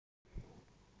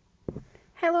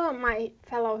Hello, my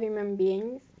fellow human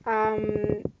beings. Hi,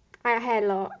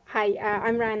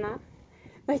 I'm Rana.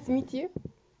 Nice to meet you.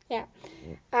 Yeah.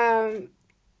 Um,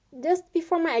 just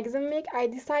before my exam week, I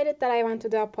decided that I want to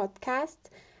do a podcast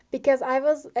because I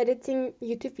was editing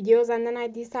YouTube videos and then I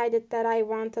decided that I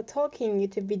want a talking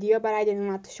YouTube video, but I didn't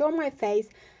want to show my face.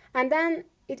 And then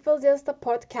it was just a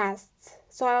podcast.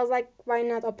 So I was like, why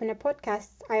not open a podcast?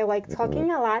 I like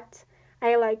talking a lot.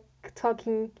 I like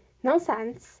talking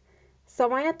nonsense. So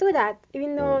why not do that?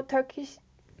 No.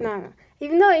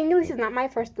 Even though English is not my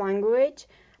first language,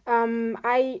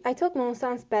 I talk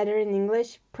nonsense better in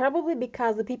English, probably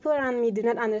because the people around me do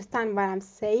not understand what I'm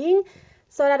saying,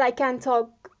 so that I can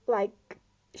talk like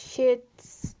shit,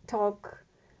 talk,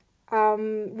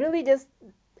 really just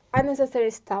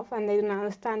unnecessary stuff, and they do not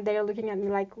understand. They're looking at me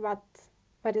like, what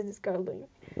is this girl doing?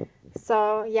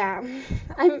 So yeah,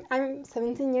 I'm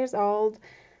 17 years old.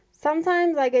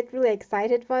 Sometimes I get really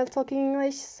excited while talking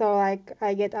English, so like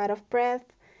I get out of breath.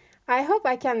 I hope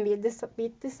I can beat this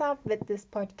up with this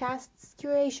podcast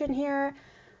situation here.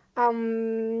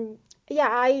 Um, yeah,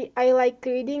 I like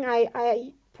reading.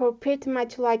 I pretty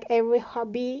much like every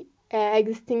hobby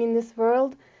existing in this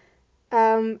world.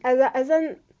 As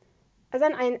an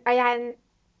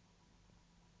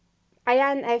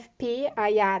INFP,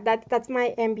 yeah, that's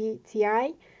my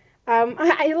MBTI.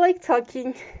 I like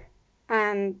talking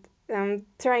and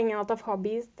trying a lot of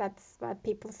hobbies. That's what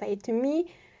people say to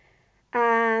me.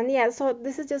 And yeah, so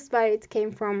this is just where it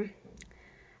came from.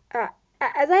 Uh,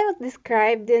 as I was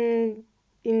described in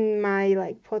my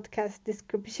like podcast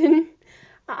description,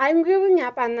 I'm growing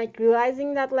up and like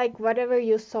realizing that like whatever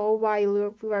you saw while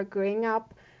you were growing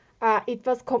up, it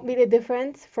was completely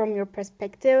different from your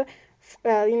perspective.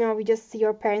 We just see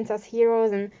your parents as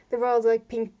heroes and the world's like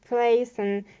pink place,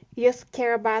 and you just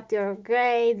care about your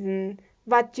grades and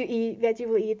what you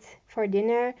will eat for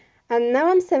dinner. And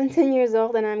now I'm 17 years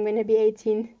old and I'm gonna be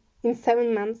 18 in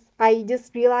 7 months. I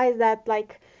just realized that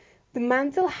like the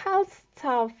mental health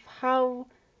stuff, how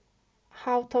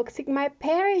toxic my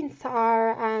parents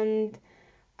are, and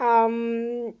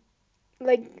um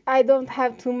like I don't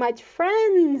have too much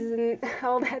friends and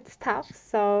all that stuff.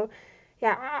 So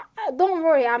yeah, don't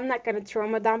worry, I'm not gonna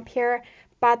trauma dump here,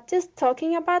 but just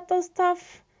talking about those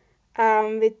stuff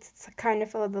with kind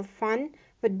of a little fun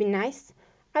would be nice.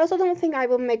 I also don't think I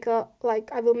will make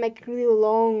really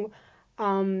long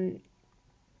um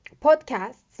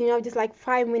podcasts, just like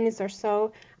 5 minutes or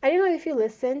so. I don't know if you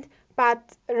listened,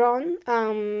 but Ron,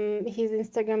 his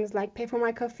Instagram is like Pay for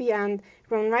My Coffee and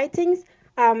Ron Writings.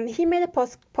 He made a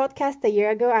podcast a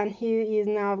year ago and he is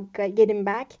now getting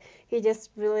back. He just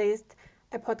released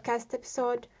a podcast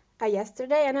episode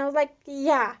yesterday, and I was like,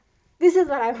 yeah, this is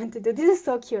what I want to do. This is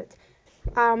so cute.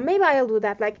 Maybe I'll do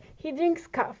that. Like, he drinks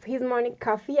his morning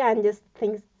coffee and just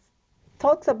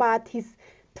talks about his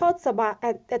thoughts about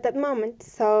at that moment.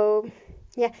 So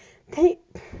yeah, th-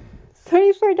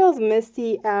 sorry for those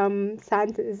messy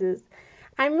sentences.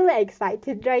 I'm really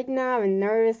excited right now and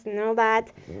nervous and all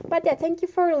that. But yeah, thank you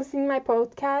for listening to my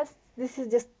podcast. This is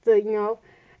just the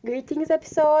greetings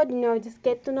episode. Just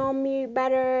get to know me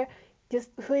better. Just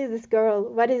who is this girl?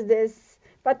 What is this?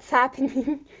 What's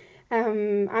happening?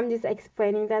 I'm just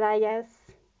explaining that, I guess.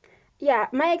 Yeah,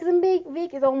 my exam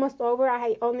week is almost over.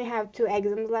 I only have two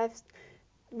exams left.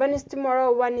 One is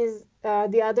tomorrow, one is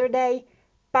the other day.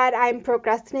 But I'm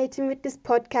procrastinating with this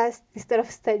podcast instead of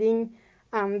studying.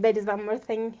 That is one more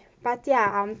thing. But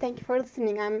yeah, thank you for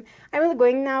listening. I'm really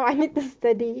going now. I need to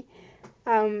study.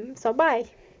 So bye.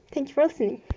 Thank you for listening.